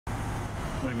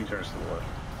What do you mean turns to the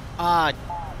left?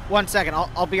 1 second. I'll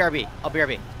BRB. I'll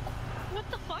BRB. What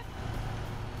the fuck?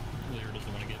 Liru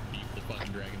doesn't want to get beat with the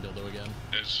fucking dragon dildo again.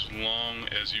 As long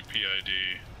as you PID.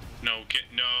 No,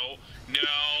 no.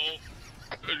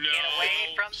 Get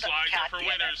away from the Slides are for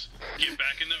winners. Get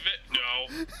back in the No.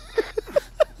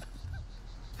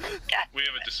 We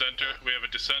have a dissenter. We have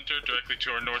a dissenter directly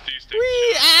to our northeast. He's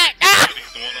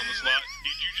the one on the slide.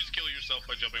 Did you just kill yourself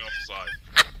by jumping off the slide?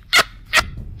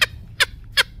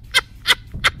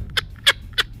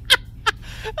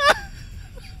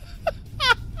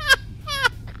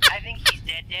 I think he's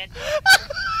dead.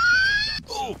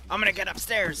 Ooh, I'm gonna get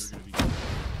upstairs.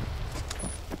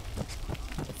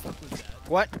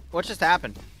 What? What just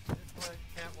happened?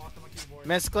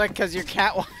 Misclick because your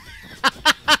cat walked.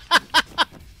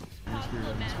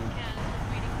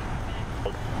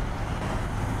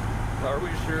 Are we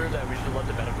sure that we should let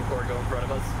the medical corps go in front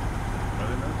of us?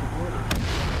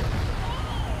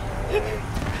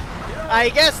 I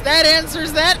guess that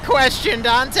answers that question,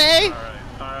 Dante.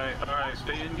 Alright,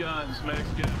 stay in guns, medics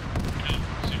get. See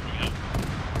if we can help.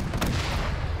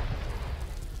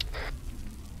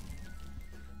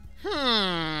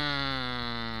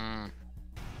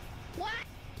 What?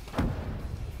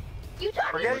 You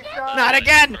talking Not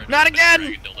again! Not again!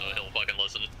 Dragon dildo, he'll fucking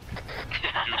listen.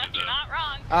 You're not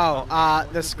wrong. Oh,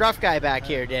 the scruff guy back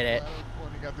here did it.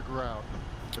 Pointing at the ground.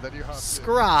 And then you hop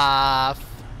Scruff.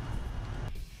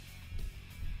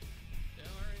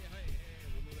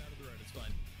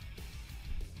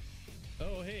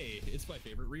 Oh, hey, it's my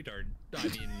favorite retard. I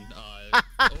mean,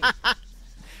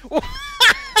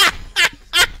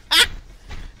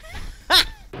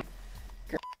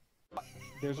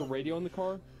 There's a radio in the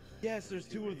car? Yes, there's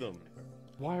 2 of them.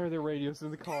 Why are there radios in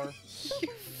the car?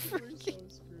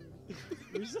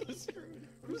 We're so screwed.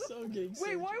 We're so getting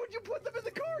Wait, why would you put them in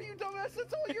the car, you dumbass?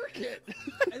 That's all your kit.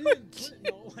 I didn't put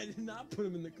no, I did not put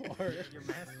him in the car. Your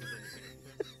mask is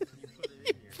in. You put it in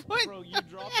here. What? Bro, you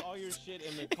dropped all your shit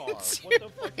in the car. What the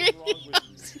fuck is wrong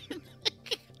with you?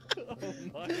 Oh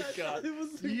my god. It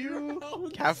was You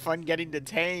Have fun getting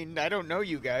detained. I don't know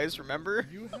you guys, remember?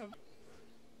 You have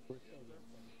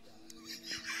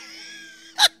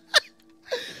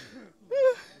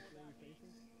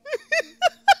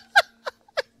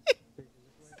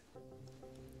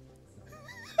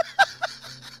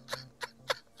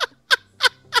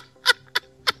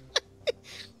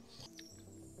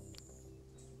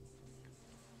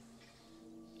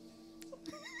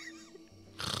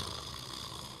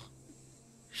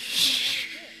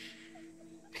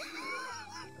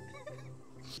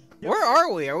Where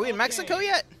are we? Are we in Mexico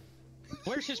yet?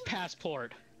 Where's his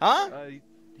passport? Huh?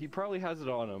 He probably has it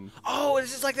on him. Oh,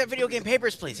 this is like that video game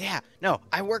Papers, Please. Yeah. No,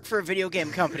 I work for a video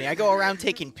game company. I go around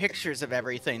taking pictures of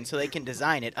everything so they can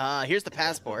design it. Here's the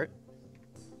passport.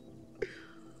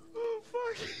 Oh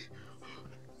fuck.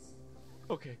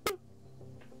 Okay.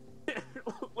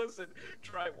 Listen,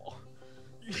 drywall.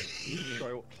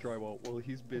 Drywall. Well,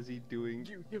 he's busy doing.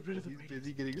 Get rid of the He's radios.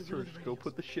 busy getting Get rid of searched. the Go radios.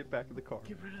 put the shit back in the car.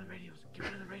 Get rid of the radios. Get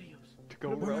rid of the radios. To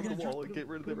go around the wall and get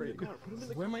rid of the radios.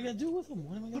 What am I gonna do with him?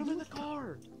 What am I Put gonna them do in the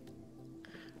car.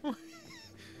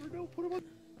 No, put him on.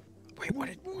 Wait, what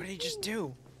did he just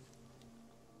do?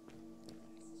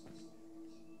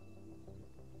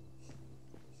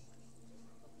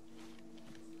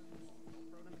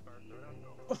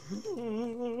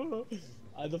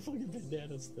 The fucking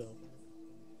bandana still.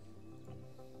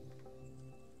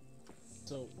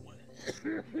 So what?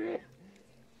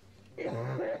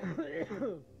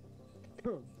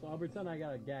 So I'll pretend I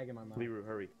got a gag in my mouth. Liru,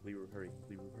 hurry. Liru, hurry.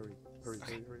 Liru, hurry. Hurry.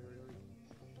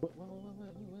 What?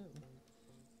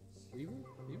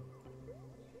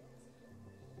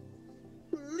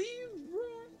 Liru?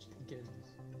 Okay.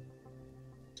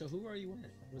 So who are you in?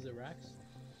 Was it Rex?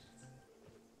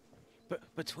 But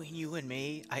between you and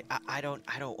me, I don't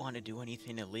want to do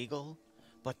anything illegal.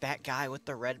 But that guy with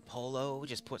the red polo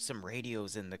just put some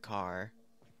radios in the car.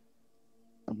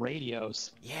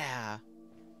 Radios. Yeah.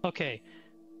 Okay.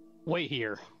 Wait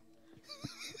here.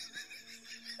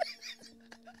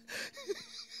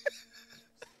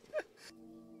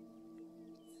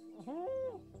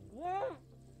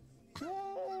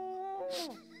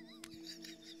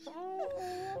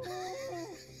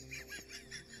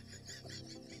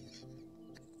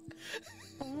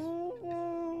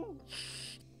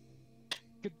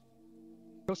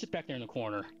 Go sit back there in the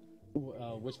corner.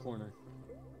 Which corner?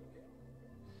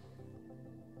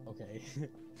 Okay.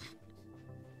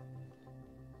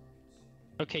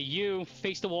 Okay, you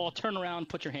face the wall, turn around,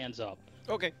 put your hands up.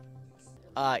 Okay.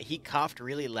 He coughed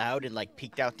really loud and like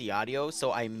peaked out the audio,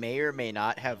 so I may or may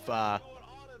not have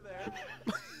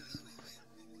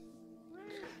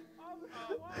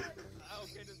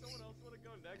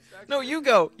No, you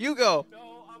go. You go.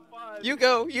 No, I'm fine. You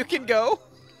go. You can go.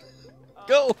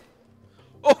 Go.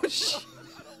 Oh, shit.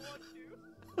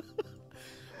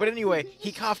 But anyway,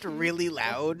 he coughed really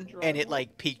loud, and it,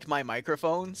 like, peaked my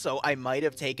microphone, so I might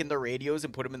have taken the radios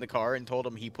and put them in the car and told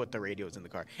him he put the radios in the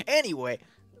car. Anyway.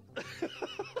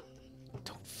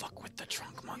 Don't fuck with the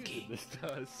trunk monkey. This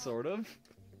does, sort of.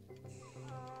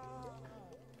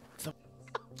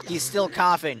 He's still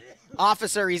coughing.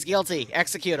 Officer, he's guilty.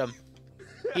 Execute him.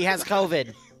 He has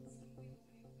COVID.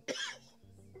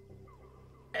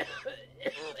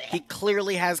 He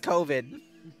clearly has COVID.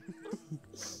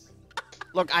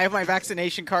 Look, I have my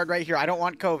vaccination card right here. I don't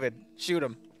want COVID. Shoot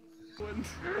him.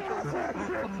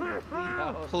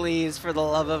 Please, for the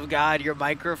love of God, your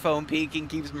microphone peaking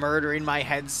keeps murdering my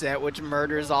headset, which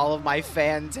murders all of my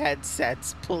fans'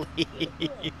 headsets. Please.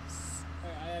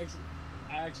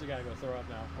 I actually gotta go throw up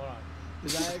now. Hold on.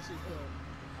 Did I actually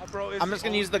Bro, I'm just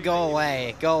gonna use the go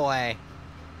away. Go away.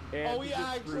 Oh, we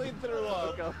actually threw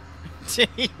up.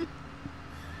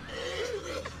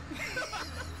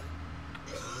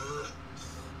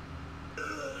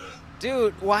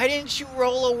 Dude, why didn't you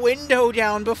roll a window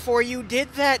down before you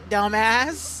did that,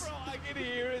 dumbass? Bro, I can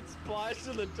hear it splash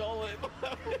in the toilet.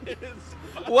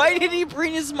 Why did he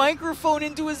bring his microphone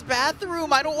into his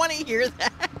bathroom? I don't want to hear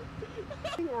that.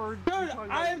 Dude,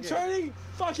 I am turning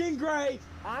fucking gray.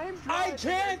 I can't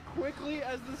as quickly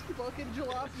as this fucking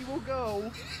jalopy will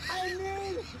go. I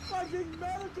need fucking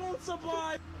medical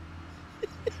supply.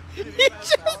 He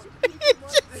just passed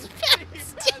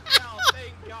out.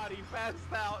 Thank God he passed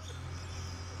out.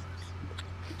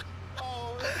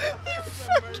 Oh, that's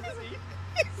a mercy.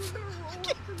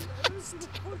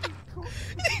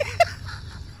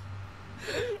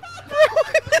 Bro,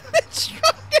 I'm in the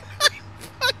trunk and I'm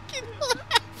fucking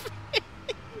laughing.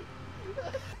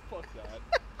 Fuck that.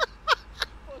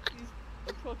 Fuck these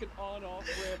fucking on-off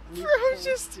ramp. Bro,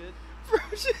 just...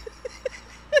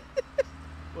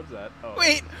 What's that? Oh,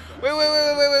 Wait,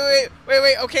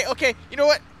 okay, you know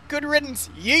what? Good riddance.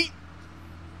 Yeet.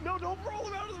 No, don't roll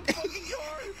him out of the fucking car.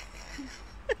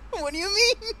 What do you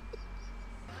mean?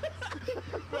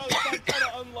 Bro, stop trying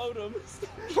to unload him.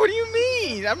 What do you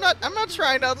mean? I'm not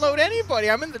trying to unload anybody.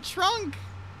 I'm in the trunk.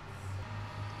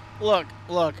 Look.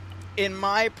 In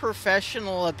my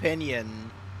professional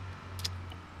opinion,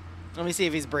 let me see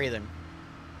if he's breathing.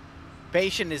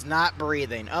 Patient is not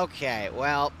breathing. Okay,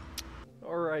 well.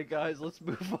 Alright, guys, let's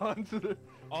move on to the...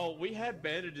 Oh, we had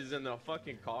bandages in the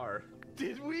fucking car.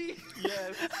 Did we?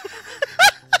 Yes.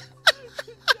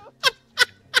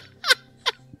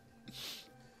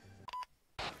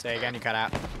 Say again, you cut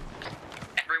out.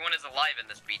 Everyone is alive in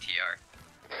this BTR.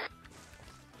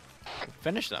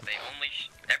 Finish them. They only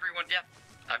everyone, yeah.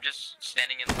 I'm just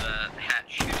standing in the hatch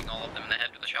shooting all of them in the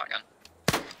head with a shotgun.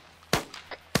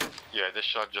 Yeah, they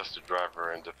shot just the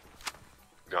driver and the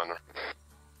gunner.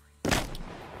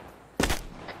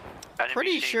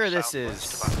 Pretty sure this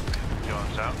is...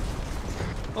 Going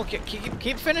south. Okay,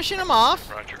 keep finishing them off.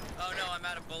 Roger. Oh no, I'm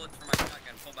out of bullets for my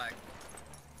shotgun. Pull back.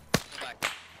 Pull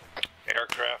back.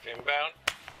 Aircraft inbound.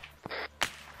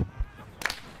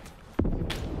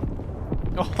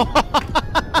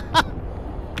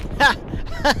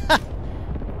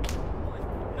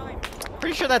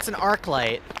 Pretty sure that's an arc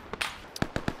light.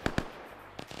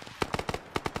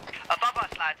 Above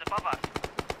us, lads, above us.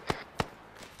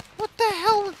 What the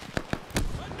hell?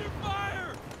 Under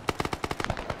fire!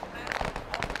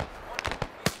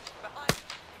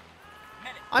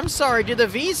 I'm sorry, do the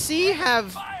VC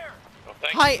have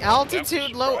high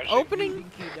altitude, low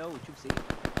opening?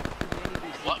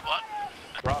 What?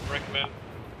 Rob, recommend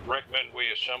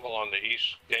we assemble on the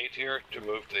east gate here to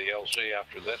move to the LZ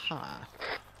after this. Huh.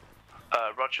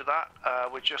 Roger that.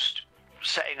 We're just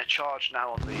setting a charge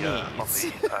now on the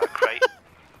crate.